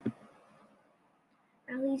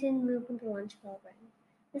Ally didn't move when the lunch bell rang.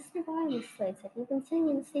 Mr. Guy, Miss Slade said, you've been sitting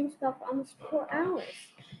in the same spot for almost 4 hours.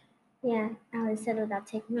 Yeah, Ally said without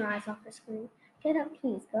taking her eyes off her screen. Get up,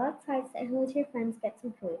 please. Go outside, say hello to your friends, get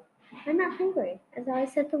some food. I'm not hungry. As Ally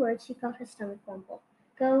said the words, she felt her stomach rumble.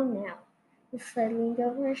 Go now. Miss Slade leaned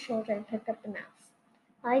over her shoulder and picked up the mouse.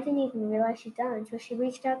 Ally didn't even realize she'd done it until she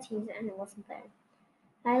reached out to use it and it wasn't there.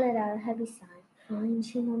 I let out a heavy sigh. Fine,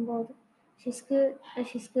 she mumbled. She scooted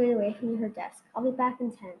away from her desk. I'll be back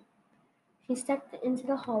in 10. She stepped into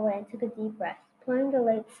the hallway and took a deep breath, pulling the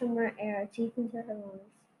late summer air deep into her lungs.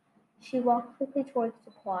 She walked quickly towards the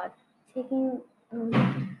quad, taking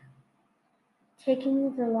um,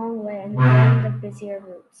 taking the long way and avoiding the busier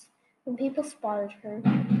routes. When people spotted her,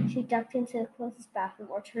 she ducked into the closest bathroom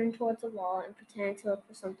or turned towards the wall and pretended to look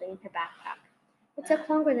for something in her backpack. It took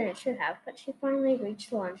longer than it should have, but she finally reached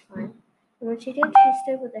the lunch line, and when she did, she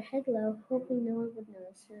stood with her head low, hoping no one would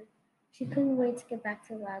notice her. She couldn't wait to get back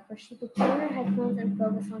to the lab, where she could put on her headphones and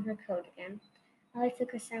focus on her code again. Alex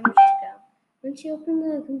took her sandwich to go. When she opened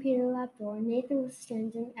the computer lab door, Nathan was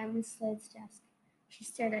standing at Miss Slade's desk. She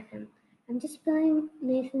stared at him. I'm just filling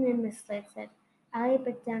Nathan and Miss Slade said. Allie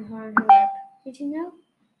bit down hard on her lip. Did you know?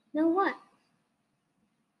 Know what?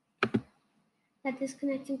 That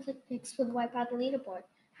disconnecting click fix would wipe out the leaderboard.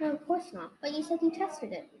 No, of course not. But you said you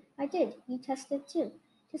tested it. I did. You tested it too.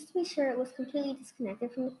 Just to be sure it was completely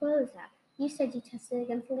disconnected from the Photos app. You said you tested it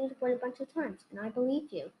against the leaderboard a bunch of times, and I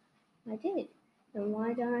believed you. I did. Then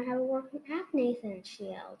why don't I have a working app, Nathan? She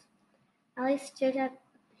yelled. Allie stared at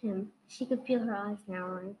him. She could feel her eyes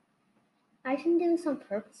narrowing. I didn't do this on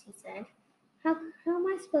purpose, he said. How am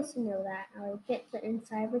I supposed to know that? Allie bit the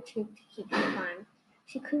inside of her cheek to keep from crying.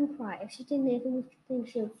 She couldn't cry. If she did, Nathan would think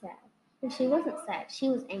she was sad. And she wasn't sad. She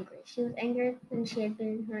was angry. She was angrier than she had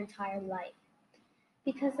been in her entire life.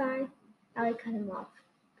 Because Allie cut him off.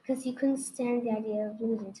 Because you couldn't stand the idea of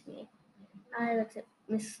losing to me. I looked at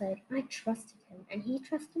Miss Slade. I trusted him, and he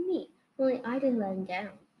trusted me. Only I didn't let him down.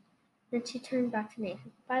 Then she turned back to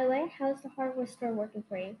Nathan. By the way, how's the hardware store working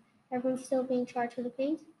for you? Everyone's still being charged for the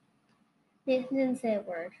paint? Nathan didn't say a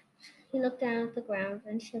word. He looked down at the ground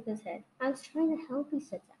and shook his head. I was trying to help, he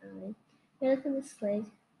said to Allie. He looked at Miss Slade.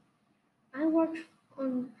 I worked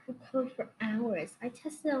on her code for hours. I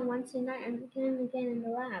tested it on Wednesday night and again in the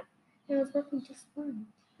lab. And it was working just fine.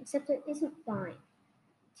 Except it isn't fine.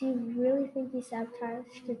 Do you really think he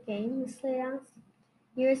sabotaged the game? Miss Slade asked.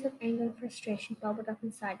 Years of anger and frustration bubbled up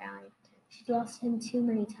inside Allie. She'd lost him too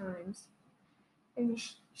many times, and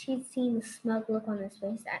she'd seen the smug look on his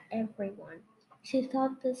face at everyone. She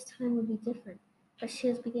thought this time would be different, but she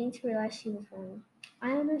was beginning to realize she was wrong. I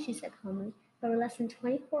don't know, she said calmly, but we're less than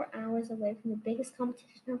 24 hours away from the biggest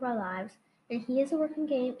competition of our lives, and he has a working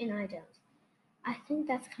game and I don't. I think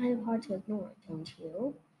that's kind of hard to ignore, don't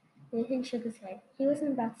you? Nathan shook his head. He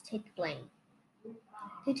wasn't about to take the blame.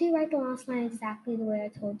 Did you write the last line exactly the way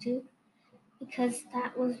I told you? Because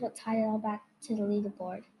that was what tied it all back to the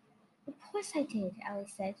leaderboard. Of course I did, Allie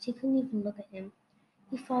said. She couldn't even look at him.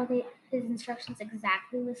 You followed his instructions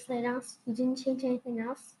exactly, Miss Slade asked. You didn't change anything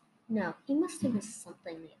else? No, he must have missed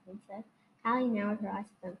something, Nathan said. Allie narrowed her eyes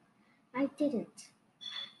at them. I didn't.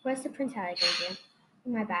 Where's the printout I gave you?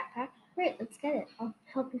 In my backpack? Great, let's get it. I'll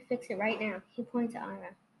help you fix it right now. He pointed to Ira.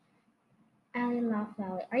 Allie laughed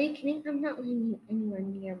loudly. Are you kidding? I'm not letting you anywhere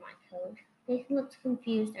near my code. Nathan looked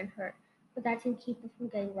confused and hurt, but that didn't keep him from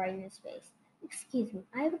getting right in his face. Excuse me,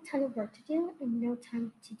 I have a ton of work to do and no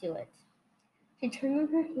time to do it. She turned on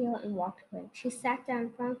her heel and walked away. She sat down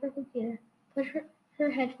in front of her computer, put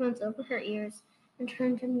her headphones over her ears, and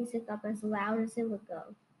turned the music up as loud as it would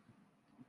go.